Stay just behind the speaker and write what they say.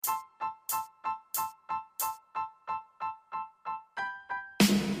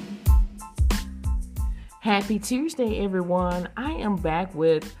Happy Tuesday, everyone. I am back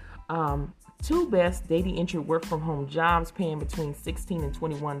with two best data entry work from home jobs paying between $16 and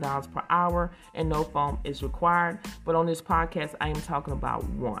 $21 per hour, and no phone is required. But on this podcast, I am talking about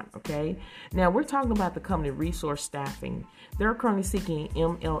one, okay? Now, we're talking about the company Resource Staffing. They're currently seeking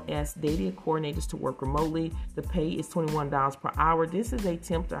MLS data coordinators to work remotely. The pay is $21 per hour. This is a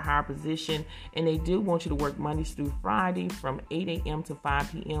temp to hire position, and they do want you to work Mondays through Friday from 8 a.m. to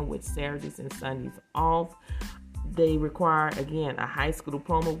 5 p.m. with Saturdays and Sundays off. They require, again, a high school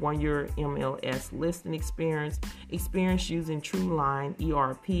diploma, 1 year MLS listing experience using TrueLine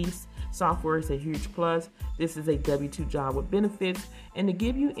ERP software is a huge plus. This is a W-2 job with benefits. And to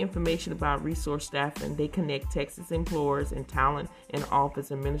give you information about Resource Staffing, they connect Texas employers and talent in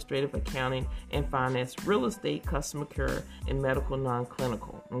office, administrative, accounting, and finance, real estate, customer care, and medical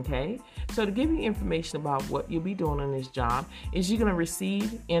non-clinical, okay? So to give you information about what you'll be doing on this job is you're going to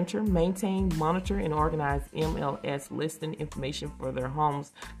receive, enter, maintain, monitor, and organize MLS listing information for their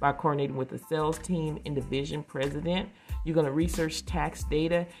homes by coordinating with the sales team and division president. You're going to research tax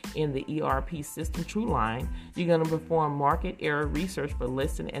data in the ERP system TrueLine. You're going to perform market area research for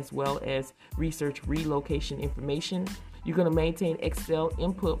listing as well as research relocation information. You're going to maintain Excel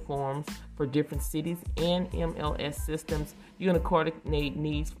input forms for different cities and MLS systems. You're going to coordinate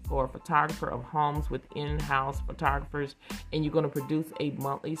needs for a photographer of homes with in-house photographers, and you're going to produce a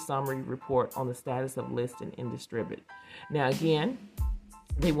monthly summary report on the status of listing and distribute. Now, again,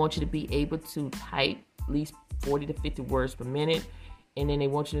 they want you to be able to type at least 40 to 50 words per minute. And then they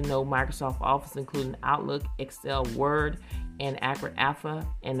want you to know Microsoft Office, including Outlook, Excel, Word, and Accurate Alpha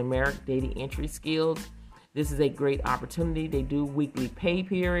and numeric data entry skills. This is a great opportunity. They do weekly pay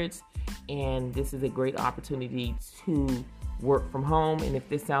periods, and this is a great opportunity to work from home. And if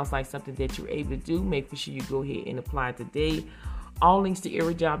this sounds like something that you're able to do, make sure you go ahead and apply today. All links to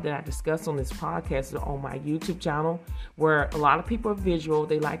every job that I discuss on this podcast are on my YouTube channel, where a lot of people are visual.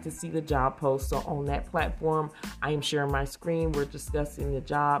 They like to see the job post. So on that platform, I am sharing my screen. We're discussing the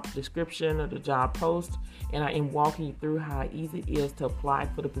job description or the job post, and I am walking you through how easy it is to apply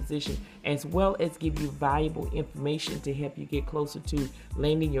for the position, as well as give you valuable information to help you get closer to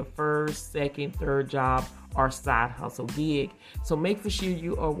landing your first, second, third job or side hustle gig. So make sure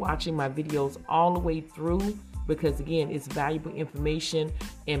you are watching my videos all the way through, because again, it's valuable information,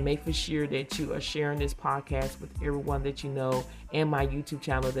 and make sure that you are sharing this podcast with everyone that you know and my YouTube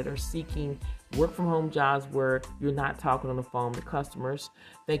channel that are seeking work from home jobs where you're not talking on the phone to customers.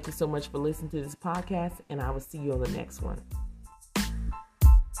 Thank you so much for listening to this podcast, and I will see you on the next one.